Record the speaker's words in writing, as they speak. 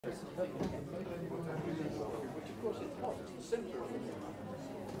Good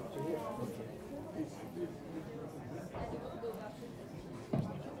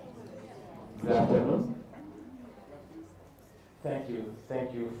afternoon. Thank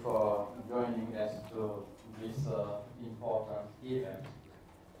you for joining us to this important event.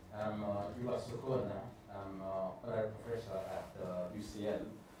 I'm Yacob. I'm a professor at UCL,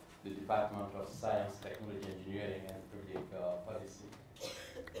 the Department of Science, Technology, Engineering, and Public Policy.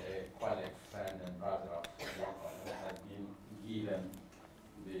 A colleague, friend, and brother of Yacob, and has been given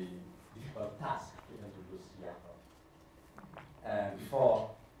the difficult task to introduce Yacob. And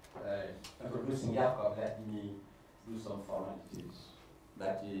before introducing Yacob, let me do some formalities.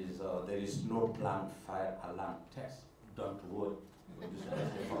 That is, there is no planned fire alarm test. Don't worry, this is a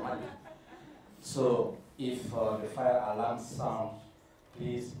formality. So, if the fire alarm sounds,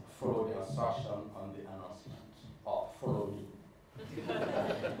 please follow the instruction on the announcement, or follow me.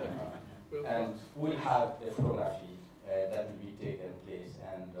 And we'll have a photography that will be taken place,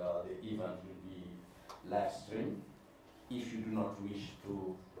 and the event will be live streamed. If you do not wish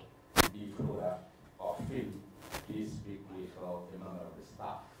to be photographed or filmed, please speak with a member of the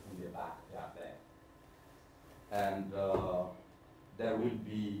staff in the back. They are there. And there will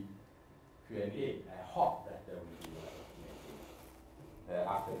be Q&A. I hope that there will be Q&A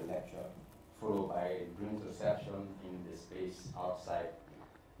after the lecture, followed by a joint reception in the space outside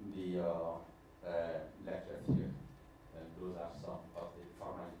the lecture theatre. And those are some of the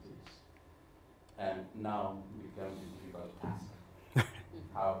formalities. And now we come to the difficult task,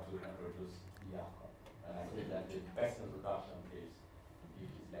 how to introduce Yacob. And I think that the best introduction is to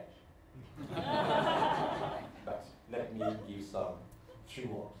give his lecture. But let me give some few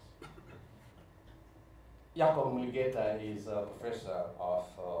words. Yacob Mulugetta is a professor of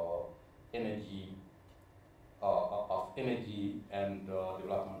energy and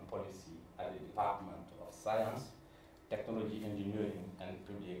development policy at the Department of Science, Technology, Engineering, and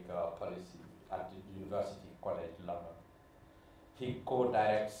Public Policy at the University College London. He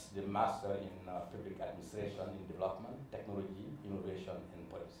co-directs the Master in Public Administration in Development, Technology, Innovation, and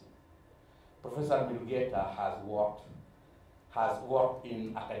Policy. Professor Mulugetta has worked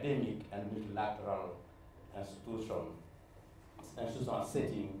in academic and multilateral institutional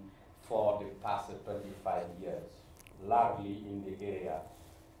setting for the past 25 years, largely in the area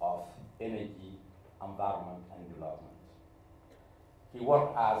of energy, environment, and development. He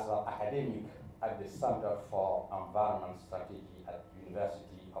worked as an academic at the Center for Environment Strategy at the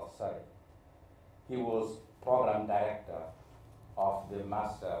University of Surrey. He was program director of the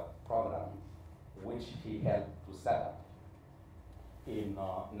master program, which he helped to set up in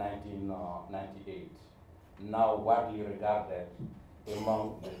 1998, now widely regarded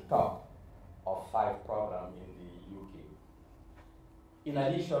among the top of 5 programs in the UK. In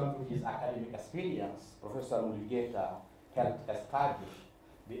addition to his academic experience, Professor Mulugetta helped establish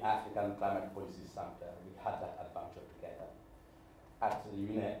the African Climate Policy Center. We had that adventure together at the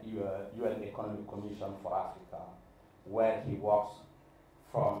UN Economic Commission for Africa, where he works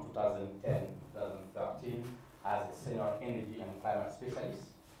from 2010 to 2013 as a senior energy and climate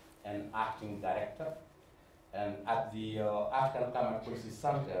specialist and acting director. And at the African Climate Policy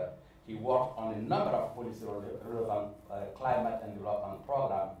Center, he worked on a number of policy-relevant climate and development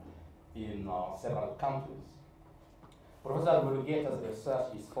programs in several countries. Professor Mulugetta's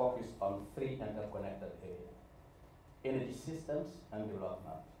research is focused on 3 interconnected areas: energy systems and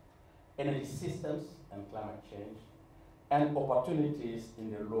development, energy systems and climate change, and opportunities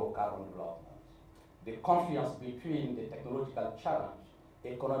in the low-carbon development. The confluence between the technological challenge,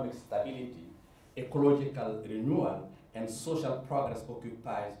 economic stability, ecological renewal, and social progress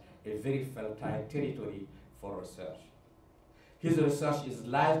occupies a very fertile territory for research. His research is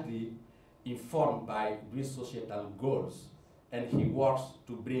largely informed by Greece's societal goals, and he works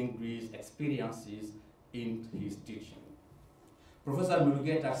to bring Greece's experiences into his teaching. Professor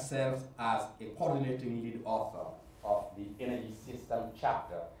Mulugetta serves as a coordinating lead author of the Energy System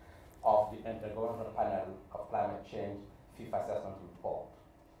chapter of the Intergovernmental Panel of Climate Change FIFA Assessment Report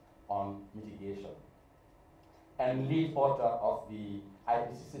on mitigation, and lead author of the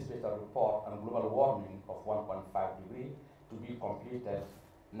IPCC Special Report on Global Warming of 1.5 degrees to be completed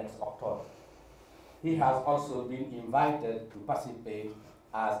next October. He has also been invited to participate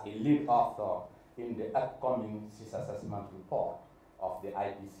as a lead author in the upcoming SIS Assessment Report of the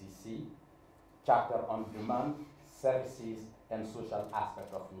IPCC chapter on demand, services, and social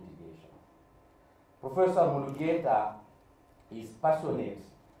aspects of mitigation. Professor Mulugetta is passionate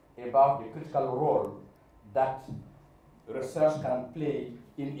about the critical role that research can play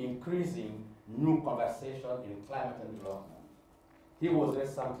in increasing new conversation in climate and development. He was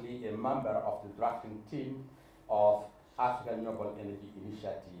recently a member of the drafting team of African Renewable Energy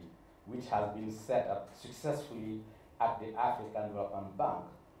Initiative, which has been set up successfully at the African Development Bank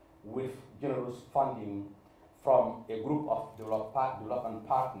with generous funding from a group of development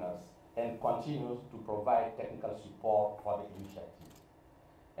partners, and continues to provide technical support for the initiative.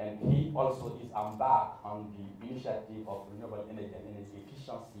 And he also is embarked on the initiative of renewable energy and energy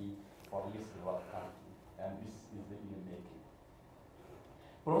efficiency for least developed countries, and this is the in the making.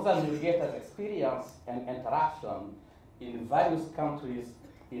 Professor Mulugetta's experience and interaction in various countries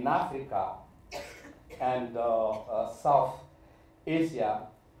in Africa and South Asia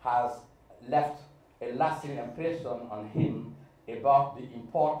has left a lasting impression on him about the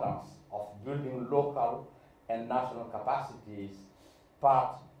importance of building local and national capacities.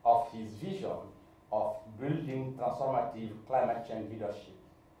 Part of his vision of building transformative climate change leadership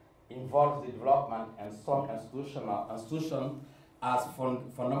involves the development and strong institution as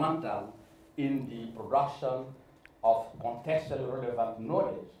fundamental in the production of contextually relevant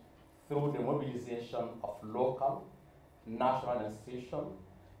knowledge through the mobilization of local, national institutions,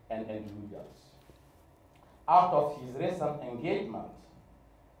 and individuals. Out of his recent engagement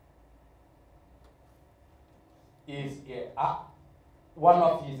is one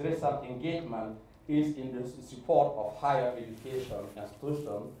of his recent engagement is in the support of higher education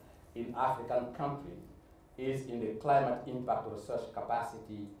institutions in African countries, is in the climate impact research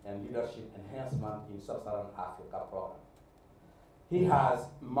capacity and leadership enhancement in sub-Saharan Africa program. He has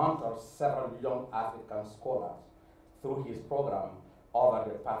mentored several young African scholars through his program over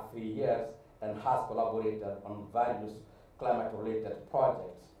the past 3 years and has collaborated on various climate-related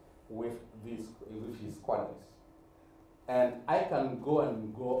projects with his colleagues. And I can go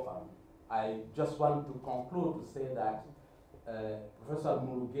and go on. I just want to conclude to say that Professor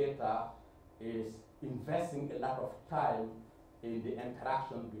Mulugetta is investing a lot of time in the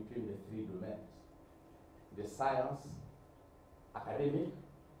interaction between the three domains: the science, academic,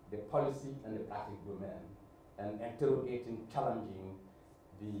 the policy, and the practice domain, and interrogating, challenging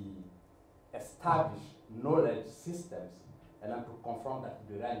the established knowledge systems, and then to confront that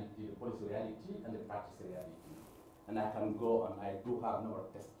to the reality, the policy reality, and the practice reality. And I can go on. I do have a number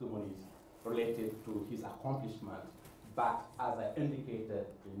of testimonies related to his accomplishment, but as I indicated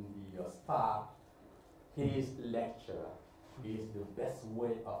in the start, his lecture is the best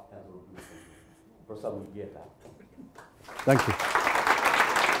way of introducing Professor Mulugetta. Thank you.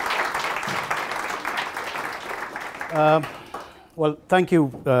 Well, thank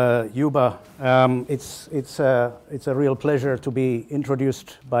you, Yuba. It's a real pleasure to be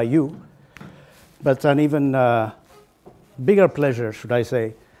introduced by you, but an even bigger pleasure, should I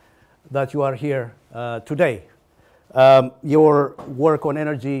say, that you are here today. Your work on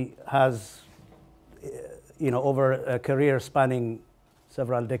energy has, over a career spanning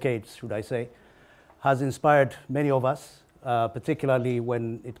several decades, should I say, has inspired many of us, particularly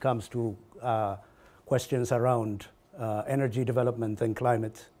when it comes to questions around energy development and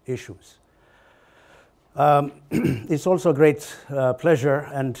climate issues. It's also a great pleasure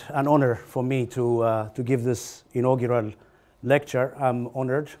and an honor for me to give this inaugural lecture. I'm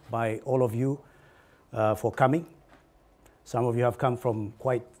honored by all of you for coming. Some of you have come from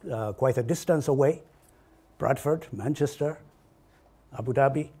quite a distance away: Bradford, Manchester, Abu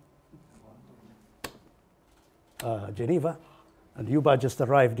Dhabi, Geneva, and Yuba just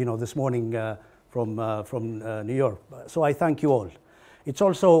arrived, this morning from New York. So I thank you all. It's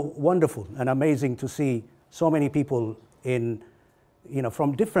also wonderful and amazing to see so many people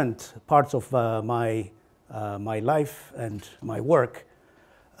from different parts of my life and my work,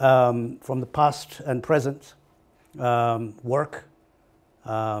 from the past and present, work,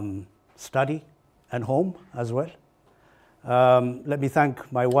 study, and home as well. Let me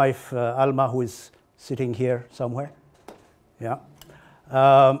thank my wife, Alma, who is sitting here somewhere. Yeah.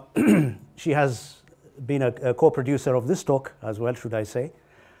 She has been a co-producer of this talk as well, should I say,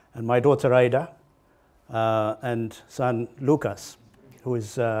 and my daughter Ida, and son Lucas, who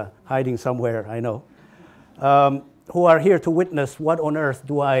is hiding somewhere, I know, who are here to witness what on earth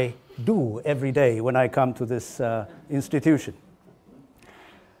do I do every day when I come to this institution.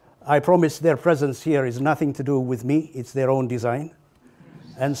 I promise their presence here is nothing to do with me, it's their own design.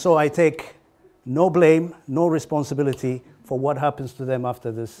 And so I take no blame, no responsibility for what happens to them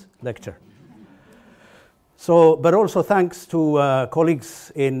after this lecture. So, but also thanks to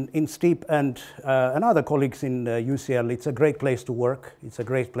colleagues in STEaPP and other colleagues in UCL. It's a great place to work. It's a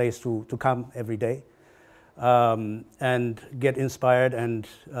great place to come every day and get inspired and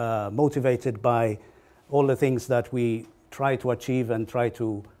motivated by all the things that we try to achieve and try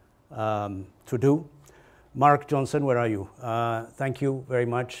to do. Mark Johnson, where are you? Thank you very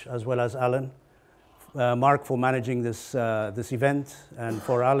much, as well as Alan. Mark, for managing this event, and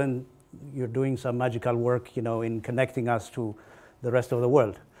for Alan, you're doing some magical work, in connecting us to the rest of the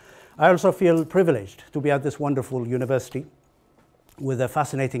world. I also feel privileged to be at this wonderful university with a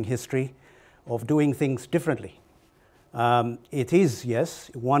fascinating history of doing things differently. It is, yes,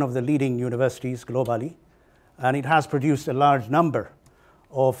 one of the leading universities globally, and it has produced a large number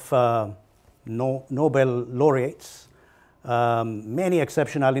of Nobel laureates. Many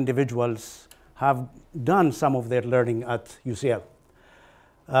exceptional individuals have done some of their learning at UCL.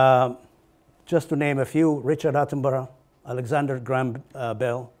 Just to name a few: Richard Attenborough, Alexander Graham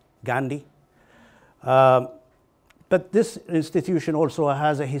Bell, Gandhi. But this institution also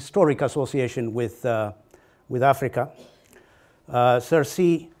has a historic association with Africa. Sir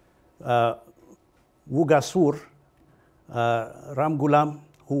C. Wugasur Ramgoolam,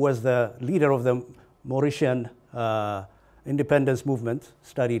 who was the leader of the Mauritian independence movement,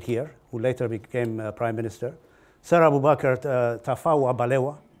 studied here, who later became Prime Minister. Sir Abubakar Tafawa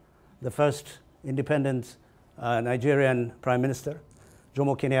Balewa, the first independent Nigerian Prime Minister.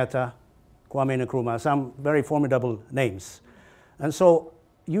 Jomo Kenyatta, Kwame Nkrumah, some very formidable names. And so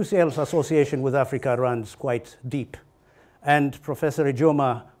UCL's association with Africa runs quite deep. And Professor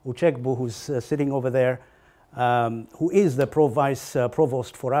Ijoma Uchegbu, who's sitting over there, who is the Vice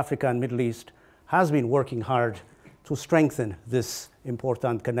Provost for Africa and Middle East, has been working hard to strengthen this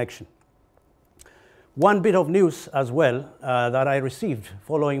important connection. One bit of news as well that I received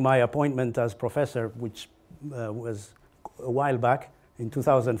following my appointment as professor, which was a while back in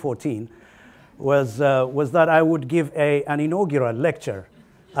 2014, was that I would give an inaugural lecture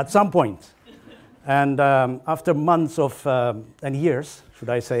at some point. And after months of, and years, should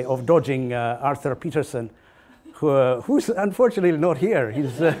I say, of dodging Arthur Peterson, who's unfortunately not here.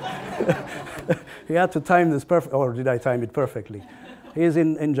 He's, he had to time this perfectly, or did I time it perfectly? He's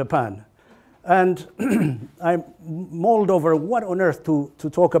in Japan. And I mulled over what on earth to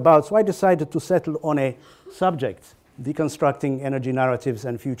talk about, so I decided to settle on a subject: deconstructing energy narratives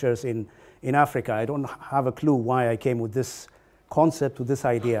and futures in Africa. I don't have a clue why I came with this concept, with this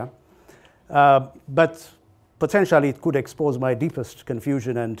idea, but potentially it could expose my deepest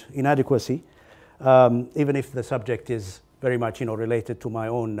confusion and inadequacy, even if the subject is very much related to my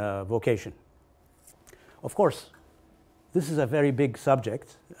own vocation. Of course, this is a very big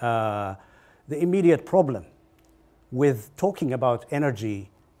subject. The immediate problem with talking about energy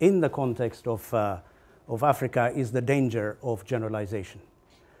in the context of Africa is the danger of generalization.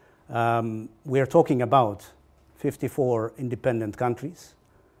 We are talking about 54 independent countries.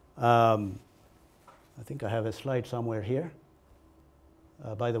 I think I have a slide somewhere here.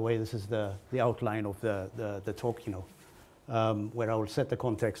 By the way, this is the outline of the talk, where I will set the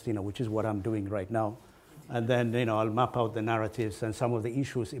context, which is what I'm doing right now. And then, I'll map out the narratives and some of the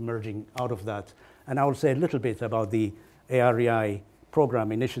issues emerging out of that. And I will say a little bit about the AREI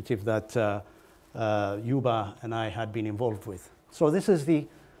program initiative that Yuba and I had been involved with. So this is the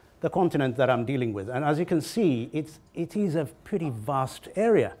continent that I'm dealing with. And as you can see, it is a pretty vast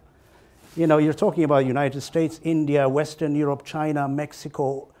area. You're talking about United States, India, Western Europe, China,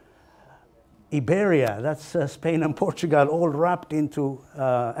 Mexico, Iberia, that's Spain and Portugal, all wrapped into,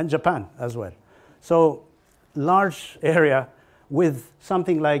 and Japan as well. So large area with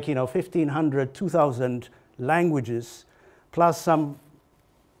something like 1,500, 2,000 languages, plus some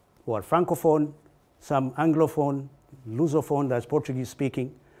Francophone, some Anglophone, Lusophone, that's Portuguese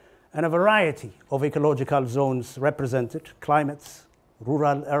speaking, and a variety of ecological zones represented, climates,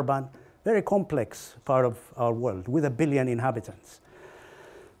 rural, urban, very complex part of our world with 1 billion inhabitants.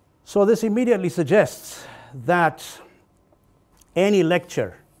 So this immediately suggests that any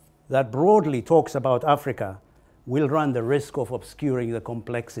lecture that broadly talks about Africa will run the risk of obscuring the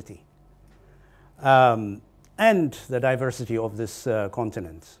complexity and the diversity of this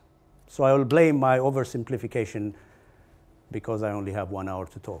continent. So I will blame my oversimplification because I only have 1 hour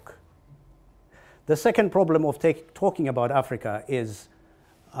to talk. The second problem of talking about Africa is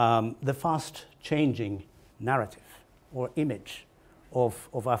the fast-changing narrative or image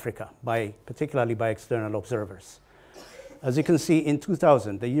of Africa, particularly by external observers. As you can see, in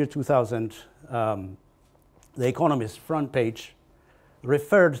 2000, the year 2000, the Economist front page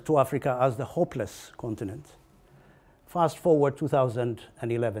referred to Africa as the hopeless continent. Fast forward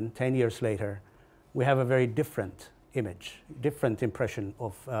 2011, 10 years later, we have a very different image, different impression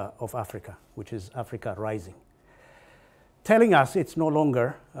of Africa, which is Africa rising, telling us it's no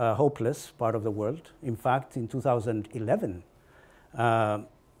longer a hopeless part of the world. In fact, in 2011,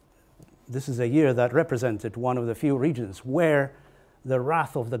 this is a year that represented one of the few regions where the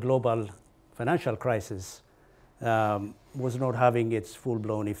wrath of the global financial crisis was not having its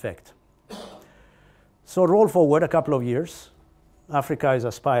full-blown effect. So roll forward a couple of years, Africa is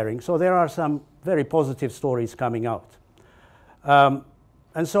aspiring. So there are some very positive stories coming out.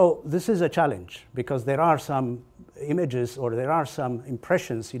 And so this is a challenge because there are some images or there are some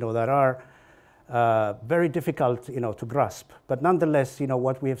impressions, that are very difficult, to grasp. But nonetheless,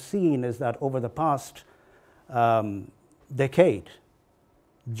 what we have seen is that over the past decade,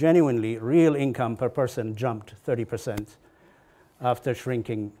 genuinely, real income per person jumped 30% after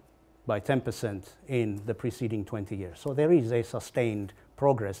shrinking by 10% in the preceding 20 years. So there is a sustained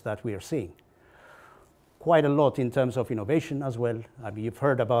progress that we are seeing. Quite a lot in terms of innovation as well. I mean, you've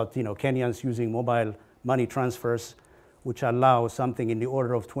heard about Kenyans using mobile money transfers, which allow something in the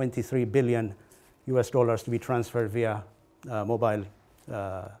order of 23 billion US dollars to be transferred via mobile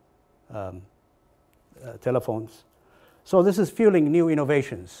telephones. So this is fueling new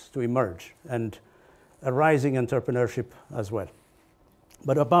innovations to emerge and a rising entrepreneurship as well.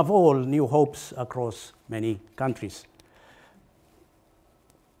 But above all, new hopes across many countries.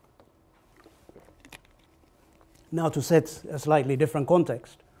 Now, to set a slightly different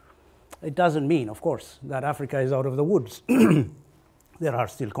context, it doesn't mean, of course, that Africa is out of the woods. There are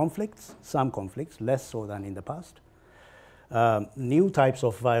still conflicts, some conflicts, less so than in the past. New types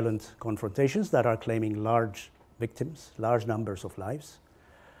of violent confrontations that are claiming large victims, large numbers of lives.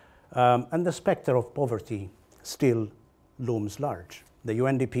 And the specter of poverty still looms large. The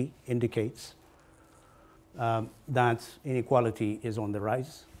UNDP indicates that inequality is on the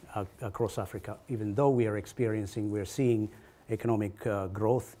rise across Africa, even though we're seeing economic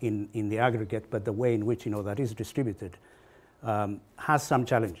growth in the aggregate, but the way in which that is distributed has some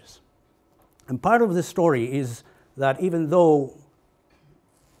challenges. And part of the story is that even though,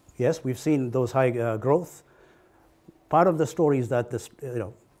 yes, we've seen those high growth, part of the story is that this,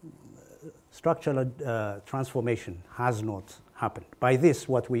 structural transformation has not happened. By this,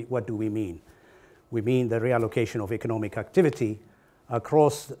 what do we mean? We mean the reallocation of economic activity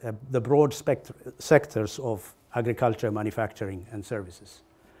across the broad sectors of agriculture, manufacturing, and services.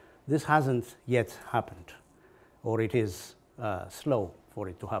 This hasn't yet happened, or it is slow for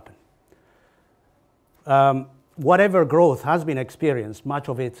it to happen. Whatever growth has been experienced, much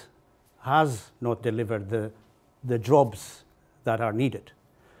of it has not delivered the jobs that are needed.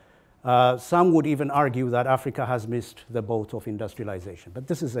 Some would even argue that Africa has missed the boat of industrialization, but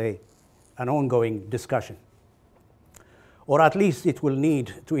this is an ongoing discussion. Or at least it will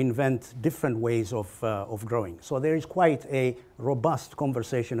need to invent different ways of growing. So there is quite a robust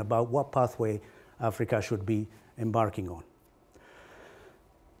conversation about what pathway Africa should be embarking on.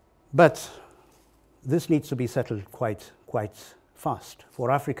 But this needs to be settled quite fast.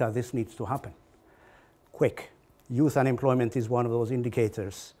 For Africa, this needs to happen quick. Youth unemployment is one of those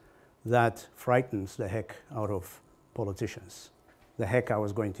indicators that frightens the heck out of politicians. The heck, I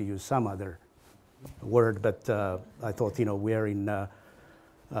was going to use some other word, but I thought, we're in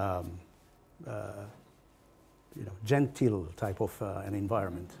genteel type of an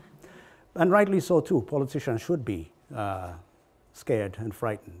environment. And rightly so too. Politicians should be scared and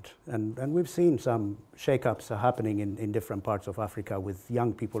frightened. And we've seen some shake-ups happening in different parts of Africa with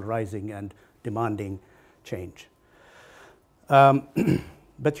young people rising and demanding change.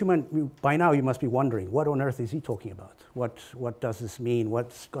 But by now you must be wondering, what on earth is he talking about? What does this mean?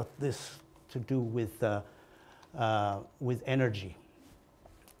 What's got this to do with energy?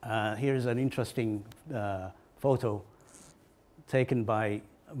 Here's an interesting photo taken by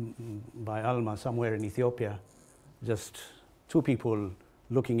Alma somewhere in Ethiopia. Just two people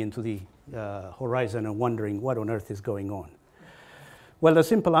looking into the horizon and wondering what on earth is going on. Well, the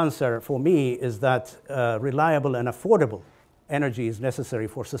simple answer for me is that reliable and affordable energy is necessary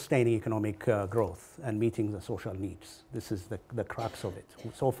for sustaining economic growth and meeting the social needs. This is the crux of it.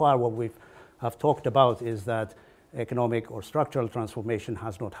 So far, what we have talked about is that economic or structural transformation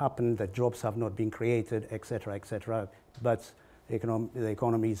has not happened, that jobs have not been created, etc., but the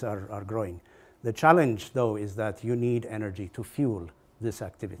economies are growing. The challenge, though, is that you need energy to fuel this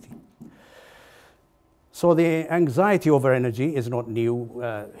activity. So the anxiety over energy is not new.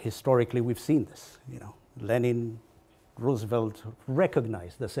 Historically, we've seen this. Lenin, Roosevelt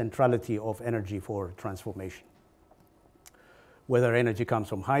recognized the centrality of energy for transformation. Whether energy comes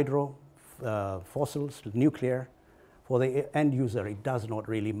from hydro, fossils, nuclear, for the end user, it does not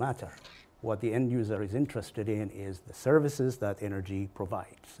really matter. What the end user is interested in is the services that energy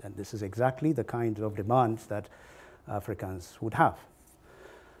provides. And this is exactly the kind of demands that Africans would have.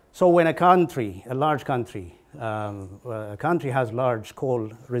 So when a large country has large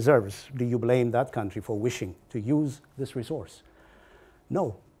coal reserves, do you blame that country for wishing to use this resource?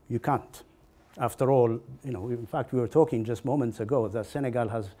 No, you can't. After all, in fact, we were talking just moments ago that Senegal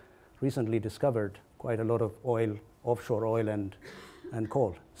has recently discovered quite a lot of oil, offshore oil and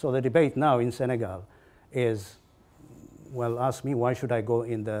coal. So the debate now in Senegal is, well, ask me, why should I go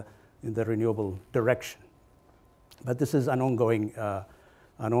in the renewable direction? But this is an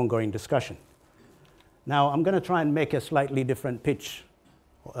ongoing discussion. Now, I'm going to try and make a slightly different pitch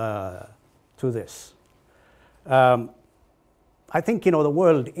to this. I think, the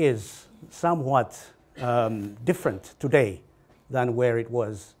world is somewhat different today than where it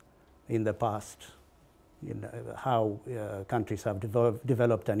was in the past, how countries have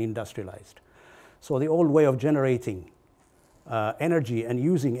developed and industrialized. So the old way of generating energy and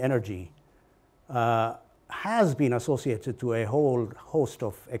using energy has been associated to a whole host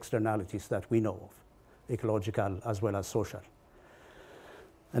of externalities that we know of, ecological as well as social.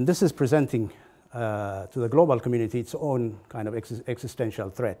 And this is presenting to the global community its own kind of existential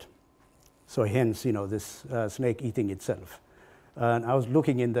threat. So hence, this snake eating itself. And I was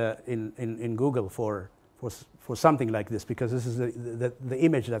looking in Google for something like this, because this is the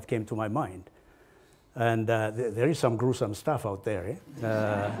image that came to my mind. And there is some gruesome stuff out there.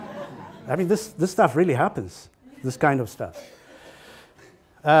 I mean, this stuff really happens, this kind of stuff.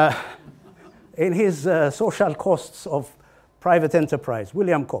 In his Social Costs of Private Enterprise,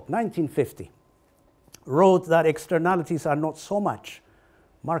 William Yacob, 1950, wrote that externalities are not so much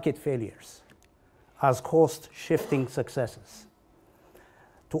market failures as cost-shifting successes.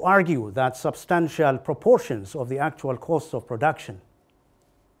 To argue that substantial proportions of the actual costs of production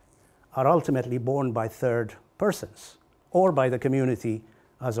are ultimately borne by third persons or by the community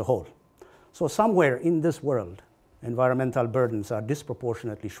as a whole. So somewhere in this world, environmental burdens are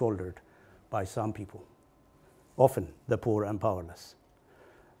disproportionately shouldered by some people, often the poor and powerless.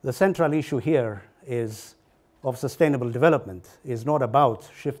 The central issue here of sustainable development is not about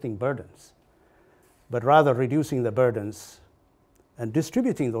shifting burdens, but rather reducing the burdens and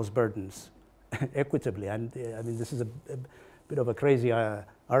distributing those burdens equitably. And I mean, this is a bit of a crazy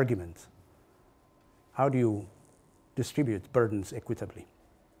argument. How do you distribute burdens equitably?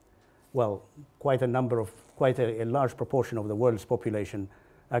 Well, quite a large proportion of the world's population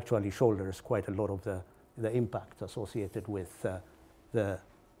actually shoulders quite a lot of the impact associated with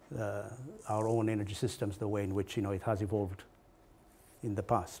our own energy systems, the way in which it has evolved in the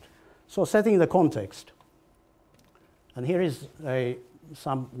past. So setting the context, and here is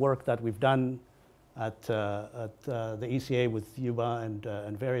some work that we've done at the ECA with Yuba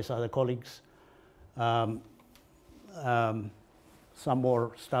and various other colleagues. Some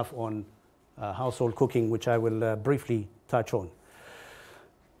more stuff on household cooking, which I will briefly touch on.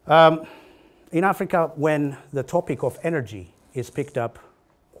 In Africa, when the topic of energy is picked up,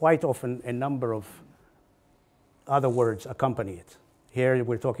 quite often a number of other words accompany it. Here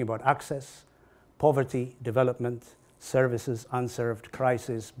we're talking about access, poverty, development, services, unserved,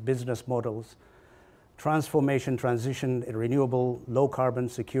 crisis, business models, transformation, transition, renewable, low carbon,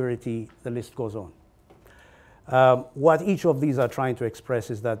 security, the list goes on. What each of these are trying to express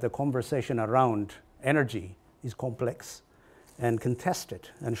is that the conversation around energy is complex and contested,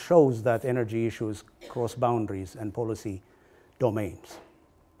 and shows that energy issues cross boundaries and policy domains.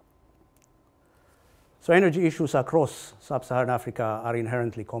 So energy issues across sub-Saharan Africa are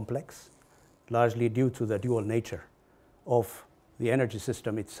inherently complex, largely due to the dual nature of the energy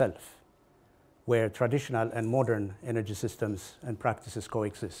system itself, where traditional and modern energy systems and practices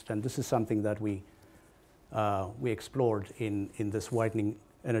coexist. And this is something that we explored in this widening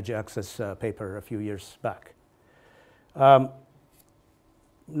energy access paper a few years back.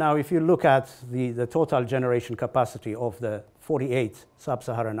 Now, if you look at the total generation capacity of the 48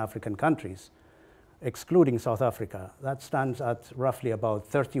 sub-Saharan African countries, excluding South Africa, that stands at roughly about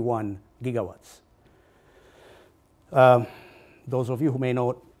 31 gigawatts. Those of you who may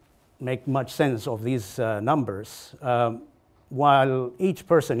not make much sense of these numbers, while each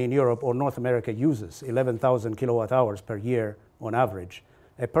person in Europe or North America uses 11,000 kilowatt hours per year on average,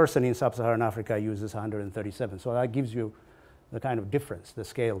 a person in sub-Saharan Africa uses 137. So that gives you the kind of difference, the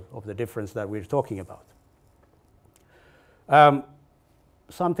scale of the difference that we're talking about.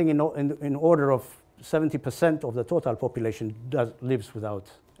 Something in order of 70% of the total population lives without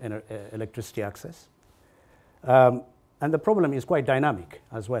electricity access. And the problem is quite dynamic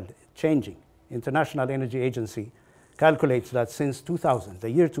as well, changing. International Energy Agency calculates that since 2000, the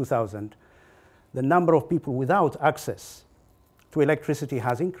year 2000, the number of people without access to electricity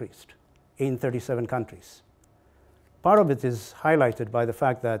has increased in 37 countries. Part of it is highlighted by the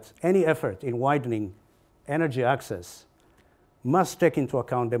fact that any effort in widening energy access must take into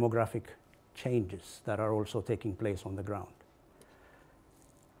account demographic changes that are also taking place on the ground.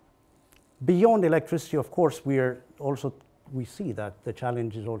 Beyond electricity, of course, we see that the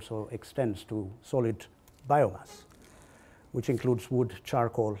challenge also extends to solid biomass, which includes wood,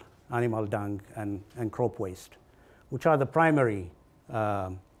 charcoal, animal dung, and crop waste, which are the primary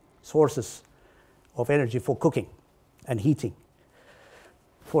sources of energy for cooking and heating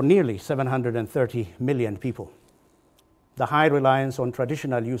for nearly 730 million people. The high reliance on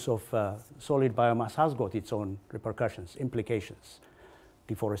traditional use of solid biomass has got its own repercussions, implications,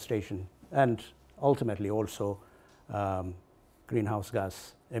 deforestation, and ultimately also greenhouse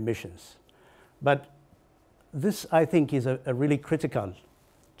gas emissions. But this, I think, is a really critical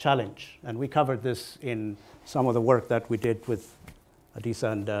challenge, and we covered this in some of the work that we did with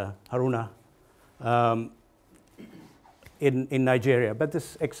Adisa and Haruna in Nigeria, but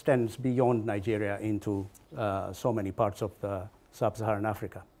this extends beyond Nigeria into so many parts of sub-Saharan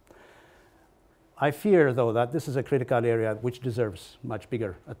Africa. I fear, though, that this is a critical area which deserves much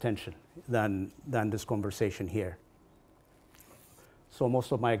bigger attention than this conversation here. So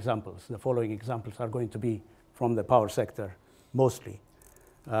most of my examples, the following examples, are going to be from the power sector mostly,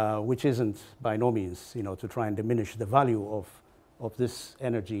 which isn't by no means, to try and diminish the value of this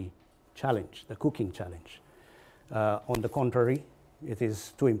energy challenge, the cooking challenge. On the contrary, it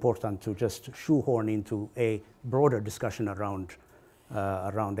is too important to just shoehorn into a broader discussion around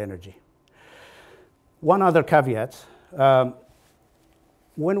energy. One other caveat,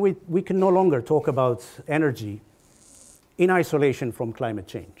 when we can no longer talk about energy in isolation from climate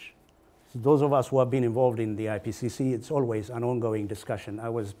change. So those of us who have been involved in the IPCC, it's always an ongoing discussion. I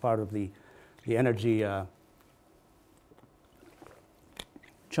was part of the energy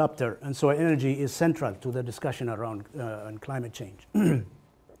chapter, and so energy is central to the discussion around climate change.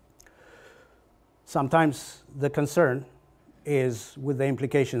 Sometimes the concern is with the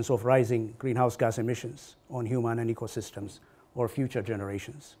implications of rising greenhouse gas emissions on human and ecosystems or future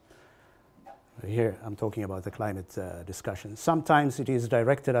generations. Here I'm talking about the climate discussion. Sometimes it is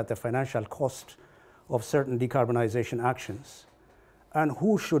directed at the financial cost of certain decarbonization actions and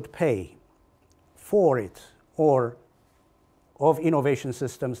who should pay for it, or of innovation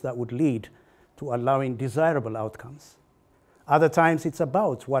systems that would lead to allowing desirable outcomes. Other times it's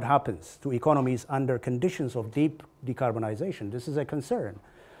about what happens to economies under conditions of deep decarbonization. This is a concern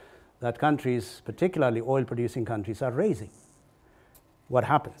that countries, particularly oil-producing countries, are raising. What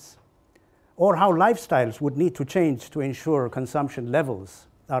happens? Or how lifestyles would need to change to ensure consumption levels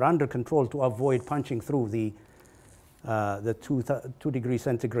are under control to avoid punching through the 2 degree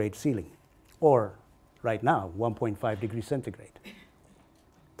centigrade ceiling, or right now, 1.5 degrees centigrade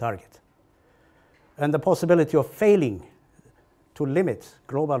target. And the possibility of failing to limit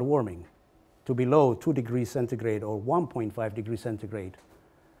global warming to below 2 degrees centigrade or 1.5 degrees centigrade,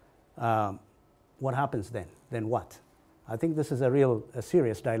 what happens then? Then what? I think this is a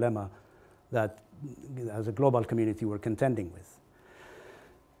serious dilemma that as a global community we're contending with.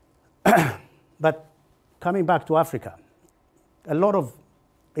 But coming back to Africa,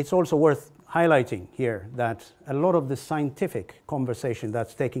 it's also worth highlighting here that a lot of the scientific conversation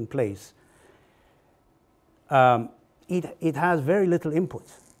that's taking place, it has very little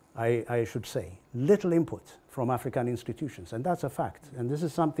input, I should say, little input from African institutions, and that's a fact. And this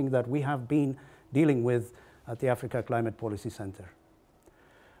is something that we have been dealing with at the Africa Climate Policy Center.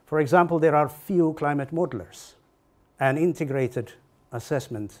 For example, there are few climate modelers and integrated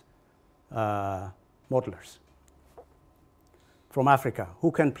assessment modelers from Africa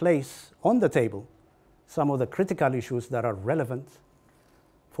who can place on the table some of the critical issues that are relevant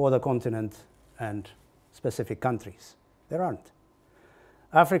for the continent and specific countries. There aren't.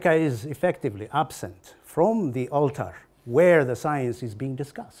 Africa is effectively absent from the altar where the science is being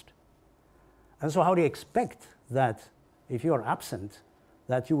discussed. And so how do you expect that if you're absent,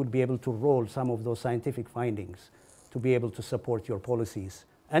 that you would be able to roll some of those scientific findings to be able to support your policies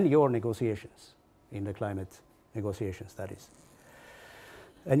and your negotiations in the climate negotiations, that is.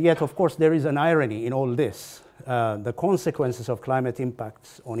 And yet, of course, there is an irony in all this. The consequences of climate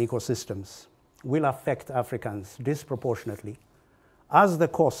impacts on ecosystems will affect Africans disproportionately, as the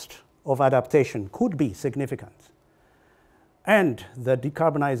cost of adaptation could be significant. And the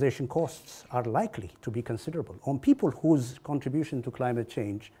decarbonization costs are likely to be considerable on people whose contribution to climate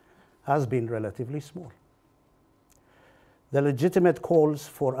change has been relatively small. The legitimate calls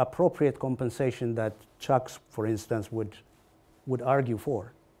for appropriate compensation that Chuck, for instance, would argue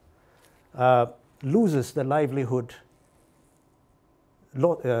for, loses the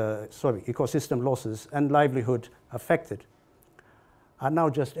ecosystem losses and livelihood affected are now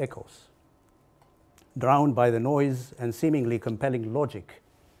just echoes, drowned by the noise and seemingly compelling logic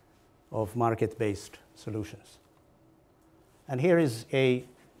of market-based solutions. And here is a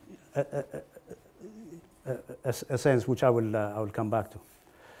a sense which I will come back to.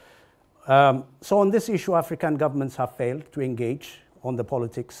 So on this issue, African governments have failed to engage on the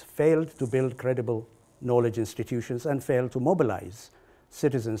politics, failed to build credible knowledge institutions, and failed to mobilize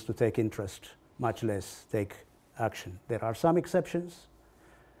citizens to take interest, much less take action. There are some exceptions.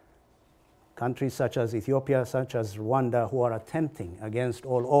 Countries such as Ethiopia, such as Rwanda, who are attempting against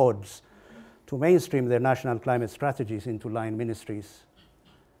all odds to mainstream their national climate strategies into line ministries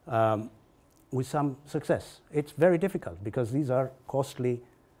with some success. It's very difficult because these are costly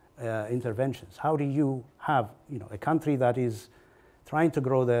interventions. How do you have a country that is trying to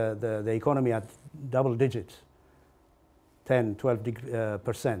grow the economy at double digits, 10,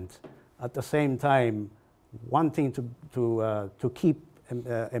 12%, at the same time wanting to keep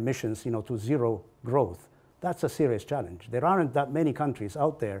emissions to zero growth? That's a serious challenge. There aren't that many countries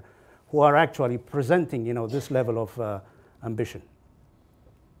out there who are actually presenting this level of ambition.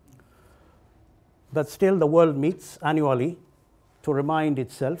 But still, the world meets annually to remind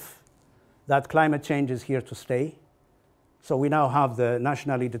itself that climate change is here to stay. So we now have the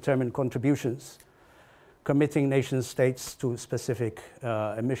nationally determined contributions committing nation states to specific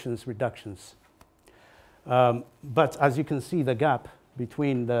emissions reductions. But as you can see, the gap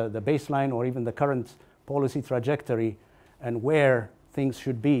between the baseline or even the current policy trajectory and where things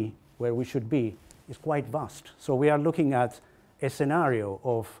should be, where we should be, is quite vast. So we are looking at a scenario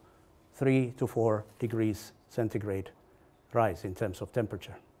of 3 to 4 degrees centigrade rise in terms of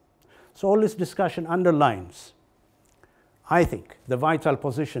temperature. So all this discussion underlines, I think, the vital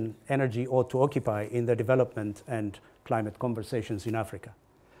position energy ought to occupy in the development and climate conversations in Africa.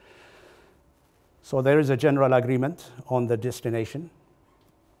 So there is a general agreement on the destination.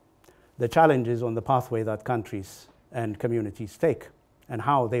 The challenge is on the pathway that countries and communities take and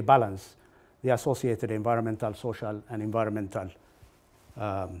how they balance the associated environmental, social, and environmental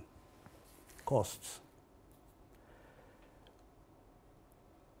costs.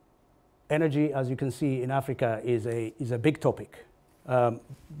 Energy, as you can see, in Africa is a big topic.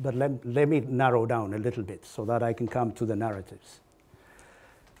 But let me narrow down a little bit so that I can come to the narratives.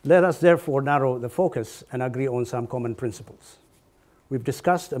 Let us therefore narrow the focus and agree on some common principles. We've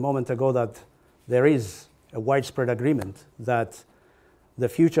discussed a moment ago that there is a widespread agreement that the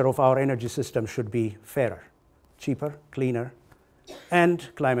future of our energy system should be fairer, cheaper, cleaner, and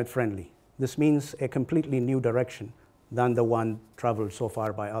climate friendly. This means a completely new direction than the one traveled so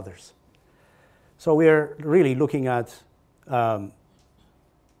far by others. So we're really looking at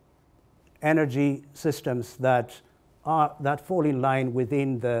energy systems that fall in line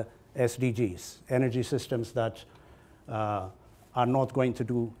within the SDGs, energy systems that are not going to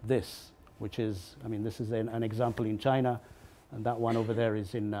do this, which is, this is an example in China, and that one over there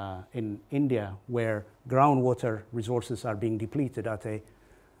is in India, where groundwater resources are being depleted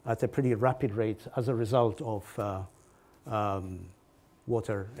at a pretty rapid rate as a result of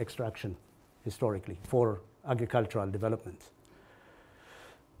water extraction historically for agricultural development.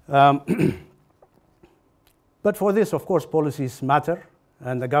 But for this, of course, policies matter,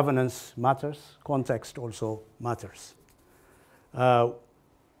 and the governance matters, context also matters.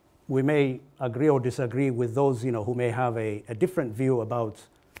 We may agree or disagree with those who may have a different view about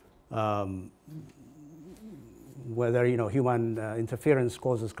whether human interference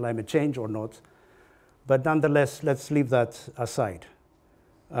causes climate change or not. But nonetheless, let's leave that aside.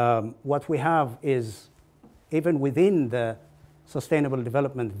 What we have is, even within the Sustainable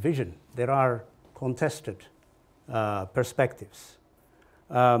Development Vision, there are contested perspectives.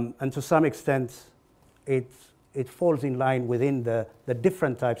 And to some extent, it falls in line within the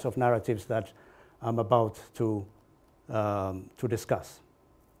different types of narratives that I'm about to discuss.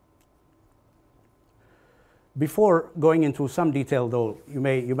 Before going into some detail, though, you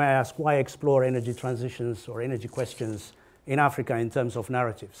may ask, why explore energy transitions or energy questions in Africa in terms of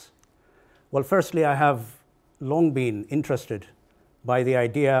narratives? Well, firstly, I have long been interested by the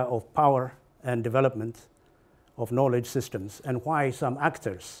idea of power and development of knowledge systems and why some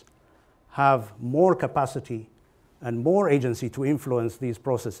actors have more capacity and more agency to influence these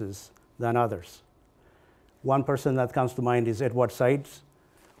processes than others. One person that comes to mind is Edward Said,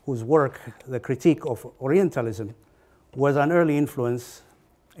 whose work, The Critique of Orientalism, was an early influence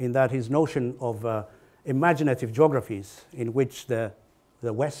in that his notion of imaginative geographies in which the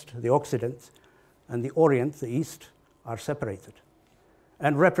West, the Occident, and the Orient, the East, are separated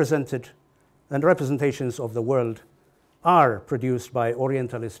and representations of the world are produced by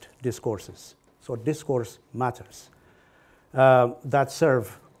Orientalist discourses. So discourse matters that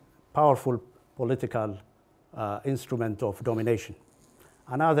serve powerful political instrument of domination.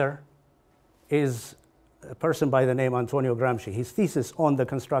 Another is a person by the name Antonio Gramsci. His thesis on the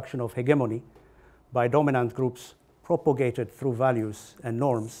construction of hegemony by dominant groups propagated through values and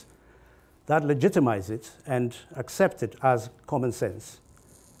norms that legitimize it and accept it as common sense,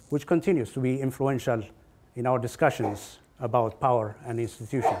 which continues to be influential in our discussions about power and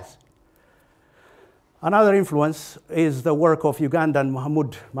institutions. Another influence is the work of Ugandan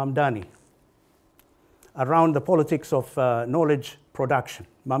Mahmoud Mamdani around the politics of knowledge production.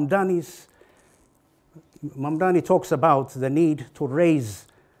 Mamdani talks about the need to raise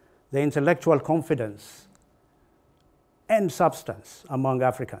the intellectual confidence and substance among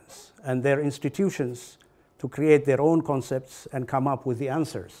Africans and their institutions to create their own concepts and come up with the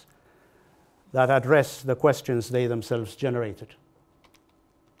answers that address the questions they themselves generated.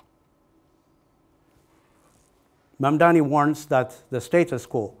 Mamdani warns that the status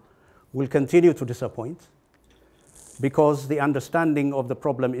quo will continue to disappoint because the understanding of the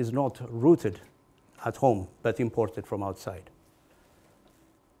problem is not rooted at home but imported from outside.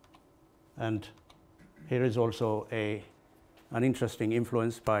 And here is also an interesting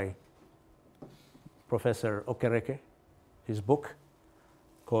influence by Professor Okereke, his book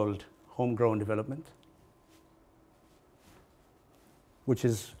called Homegrown Development, which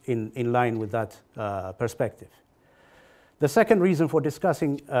is in line with that perspective. The second reason for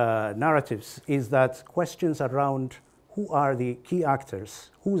discussing narratives is that questions around who are the key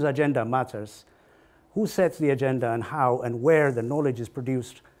actors, whose agenda matters, who sets the agenda, and how and where the knowledge is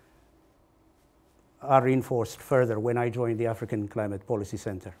produced are reinforced further when I joined the African Climate Policy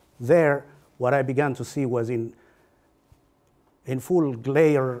Center. There, what I began to see was in full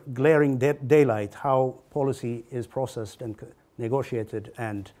glaring daylight how policy is processed and negotiated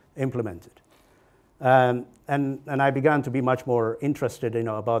and implemented. And I began to be much more interested,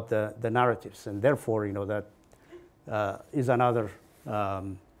 about the narratives, and therefore, that is another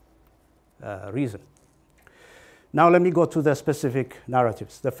reason. Now let me go to the specific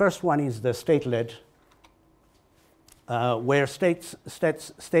narratives. The first one is the state-led, where states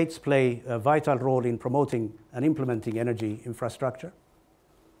play a vital role in promoting and implementing energy infrastructure.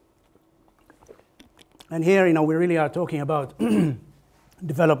 And here, we really are talking about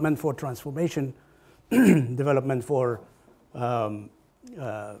development for transformation, development for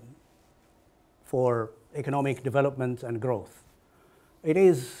economic development and growth. It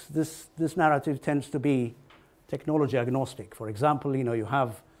is, this narrative tends to be technology agnostic. For example, you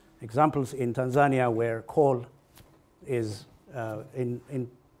have examples in Tanzania where coal is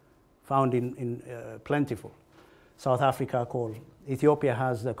found in plentiful. South Africa, coal. Ethiopia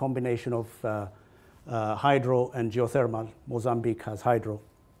has the combination of hydro and geothermal. Mozambique has hydro.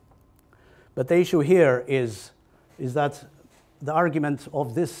 But the issue here is that the argument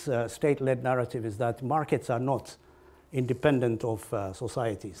of this state-led narrative is that markets are not independent of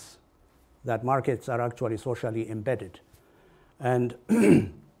societies, that markets are actually socially embedded. And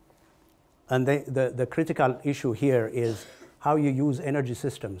the critical issue here is how you use energy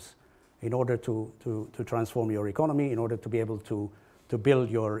systems in order to transform your economy, in order to be able to build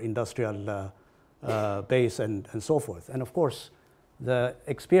your industrial base and so forth. And of course, the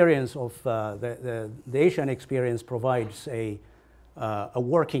experience of the Asian experience provides a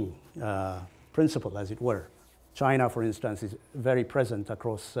working principle, as it were. China, for instance, is very present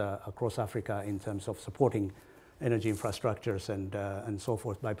across Africa in terms of supporting energy infrastructures and so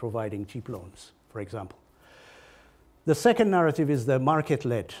forth by providing cheap loans, for example. The second narrative is the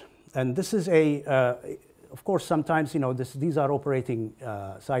market-led. And this is of course, sometimes, these are operating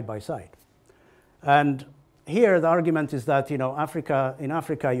side by side. And here the argument is that, in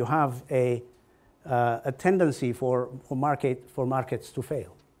Africa you have a tendency for markets to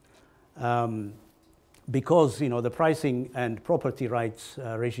fail. Because, the pricing and property rights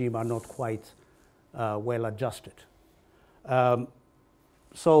regime are not quite well adjusted.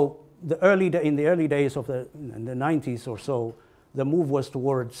 So in the early days of in the 90s or so, the move was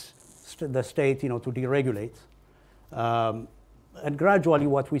towards the state, to deregulate. And gradually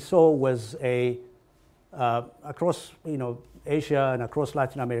what we saw was across, Asia and across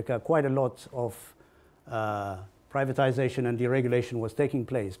Latin America, quite a lot of privatization and deregulation was taking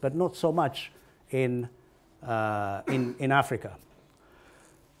place, but not so much in Africa.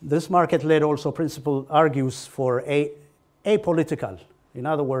 This market-led also principle argues for apolitical. In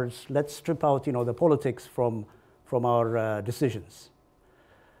other words, let's strip out, the politics from our decisions.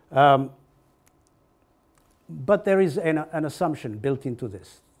 But there is an assumption built into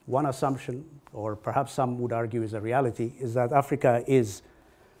this. One assumption, or perhaps some would argue is a reality, is that Africa is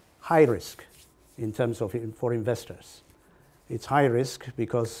high risk in terms of for investors. It's high risk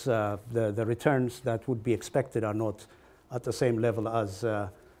because the returns that would be expected are not at the same level as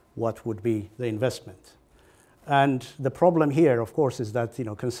what would be the investment. And the problem here, of course, is that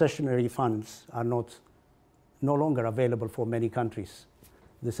concessionary funds are no longer available for many countries.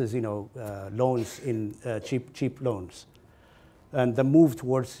 This is loans in cheap loans, and the move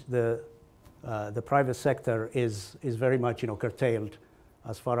towards the private sector is very much curtailed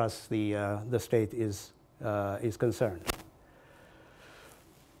as far as the state is concerned.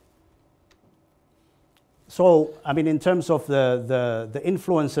 So, I mean, in terms of the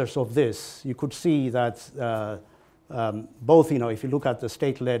influencers of this, you could see that both, if you look at the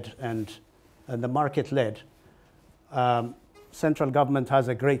state-led and the market-led, central government has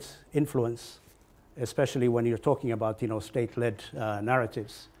a great influence, especially when you're talking about, state-led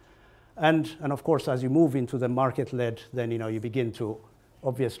narratives. And of course, as you move into the market-led, then, you begin to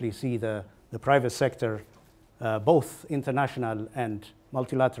obviously see the private sector, both international and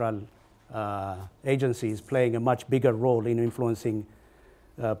multilateral agencies playing a much bigger role in influencing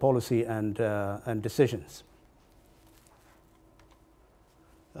policy and decisions.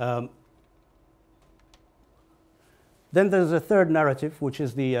 Then there's a third narrative, which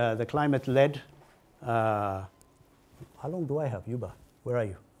is the climate-led. How long do I have, Yuba? Where are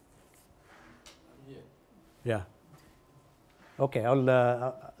you? I'm here. Yeah. Okay,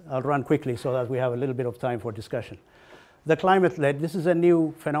 I'll run quickly so that we have a little bit of time for discussion. The climate-led, this is a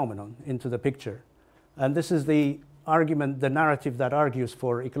new phenomenon into the picture. And this is the argument, the narrative that argues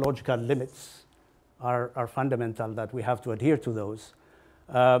for ecological limits are fundamental, that we have to adhere to those.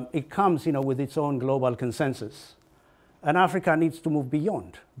 It comes, with its own global consensus. And Africa needs to move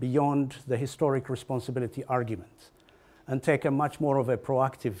beyond the historic responsibility argument and take a much more of a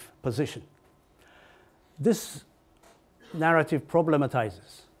proactive position. This narrative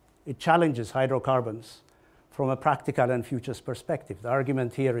problematizes. It challenges hydrocarbons from a practical and futures perspective. The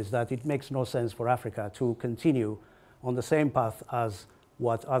argument here is that it makes no sense for Africa to continue on the same path as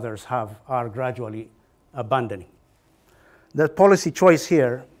what others are gradually abandoning. The policy choice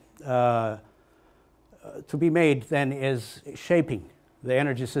here to be made then is shaping the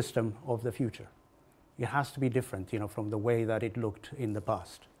energy system of the future. It has to be different, from the way that it looked in the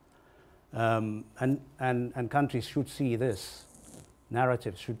past. And countries should see this,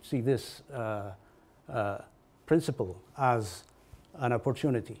 narratives should see this principle as an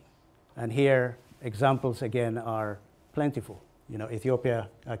opportunity. And here, examples again are plentiful. Ethiopia,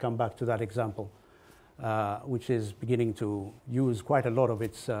 I come back to that example, which is beginning to use quite a lot of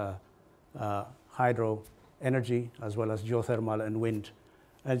its hydro energy as well as geothermal and wind,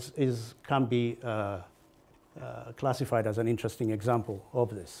 can be classified as an interesting example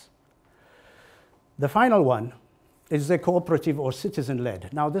of this. The final one is the cooperative or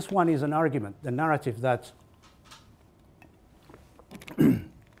citizen-led. Now, this one is an argument, the narrative that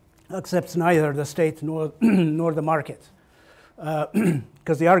accepts neither the state nor the market.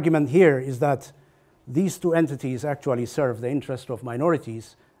 Because the argument here is that these two entities actually serve the interest of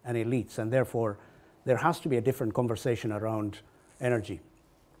minorities and elites, and therefore there has to be a different conversation around energy.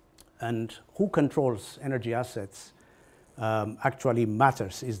 And who controls energy assets actually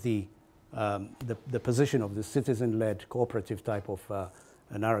matters, is the position of the citizen-led cooperative type of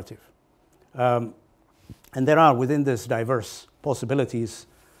a narrative. And there are within this diverse possibilities,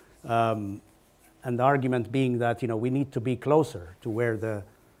 and the argument being that we need to be closer to where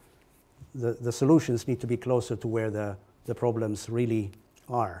the solutions need to be closer to where the problems really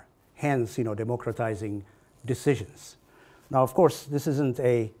are. Hence, democratizing decisions. Now, of course, this isn't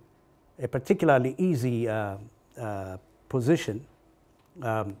a particularly easy position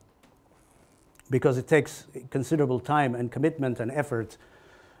because it takes considerable time and commitment and effort,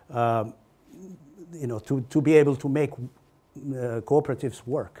 to be able to make cooperatives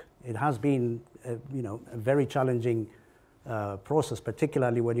work. It has been, a very challenging process,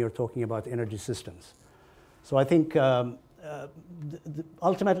 particularly when you're talking about energy systems. So I think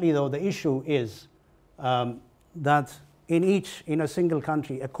ultimately, though, the issue is that in a single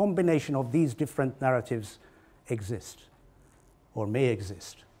country, a combination of these different narratives exist or may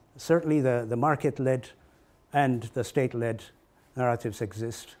exist. Certainly the market-led and the state-led narratives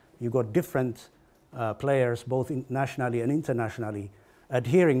exist. You've got different players, both nationally and internationally,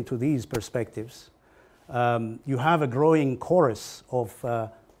 adhering to these perspectives. You have a growing chorus of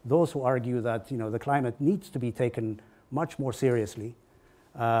those who argue that the climate needs to be taken much more seriously,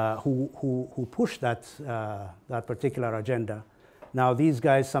 who push that particular agenda. Now, these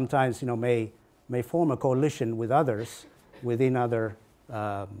guys sometimes may form a coalition with others within other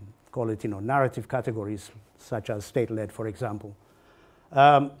call it narrative categories, such as state-led, for example.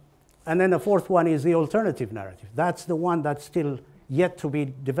 And then the fourth one is the alternative narrative. That's the one that's still yet to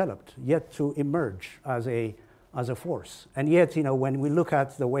be developed, yet to emerge as a force. And yet, when we look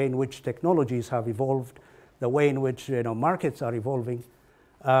at the way in which technologies have evolved, the way in which markets are evolving,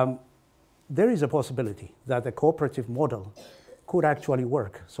 there is a possibility that the cooperative model could actually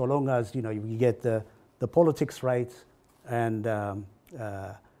work, so long as you get the politics right and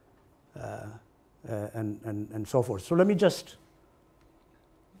so forth. So let me just.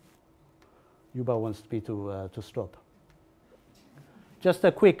 Yuba wants me to stop. Just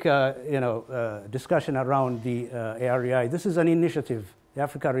a quick, discussion around the AREI. This is an initiative, the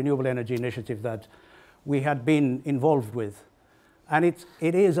Africa Renewable Energy Initiative, that we had been involved with. And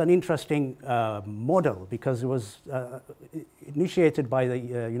it is an interesting model because it was initiated by the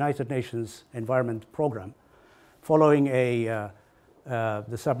United Nations Environment Programme following the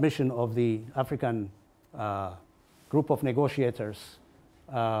submission of the African group of negotiators.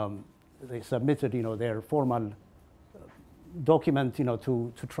 They submitted, their formal document,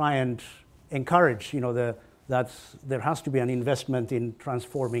 to try and encourage, that there has to be an investment in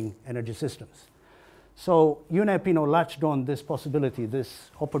transforming energy systems. So UNEP, latched on this possibility, this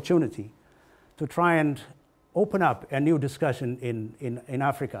opportunity, to try and open up a new discussion in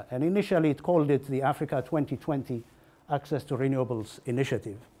Africa. And initially, it called it the Africa 2020 Access to Renewables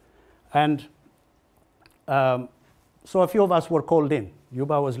Initiative. And so a few of us were called in.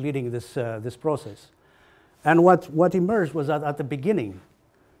 Yuba was leading this process. And what emerged was that at the beginning,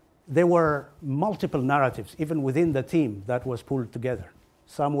 there were multiple narratives, even within the team, that was pulled together.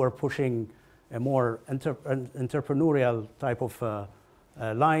 Some were pushing a more entrepreneurial type of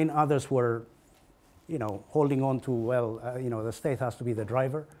line. Others were, holding on to, the state has to be the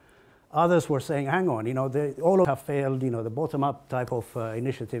driver. Others were saying, hang on, all have failed. The bottom-up type of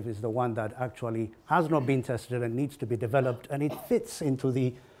initiative is the one that actually has not been tested and needs to be developed, and it fits into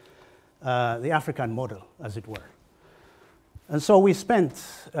the African model, as it were. And so we spent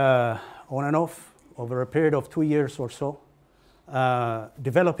on and off over a period of 2 years or so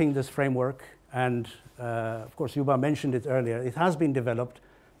developing this framework. And of course, Yuba mentioned it earlier. It has been developed.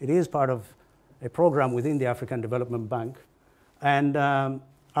 It is part of a program within the African Development Bank, and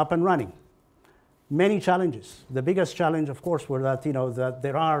up and running. Many challenges. The biggest challenge, of course, were that that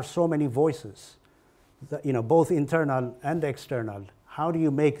there are so many voices, that, both internal and external. How do you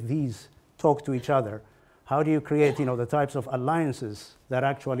make these talk to each other? How do you create the types of alliances that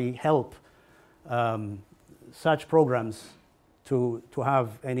actually help such programs to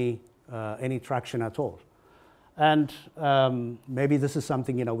have any traction at all? And maybe this is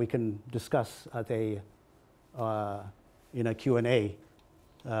something we can discuss at a Q&A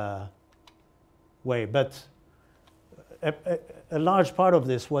way. But a large part of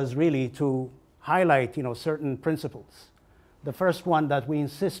this was really to highlight certain principles. The first one that we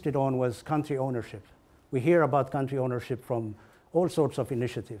insisted on was country ownership. We hear about country ownership from all sorts of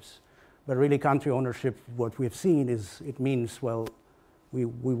initiatives, but really country ownership, what we've seen is it means, well, we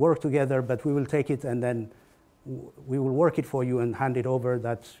work together, but we will take it and then we will work it for you and hand it over,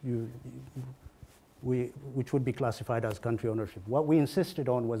 which would be classified as country ownership. What we insisted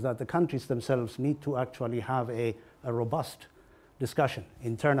on was that the countries themselves need to actually have a robust discussion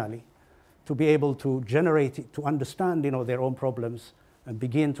internally to be able to generate, to understand their own problems and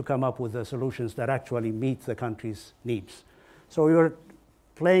begin to come up with the solutions that actually meet the country's needs. So we were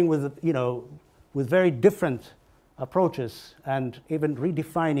playing with, with very different approaches and even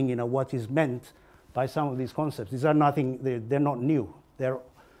redefining, what is meant by some of these concepts. These are they're not new.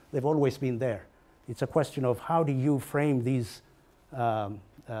 They've always been there. It's a question of how do you frame these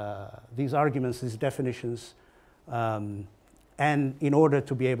arguments, these definitions, and in order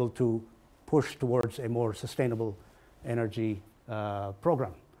to be able to push towards a more sustainable energy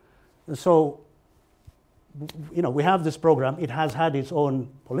program. And so, we have this program. It has had its own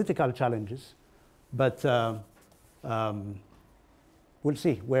political challenges, but we'll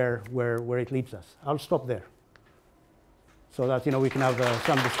see where it leads us. I'll stop there so that we can have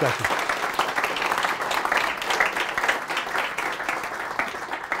some discussion.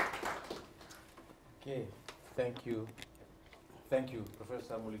 Okay, thank you,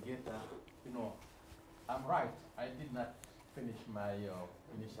 Professor Mulugetta. I'm right. I did not finish my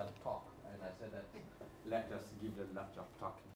initial talk, and I said that let us give the left of talking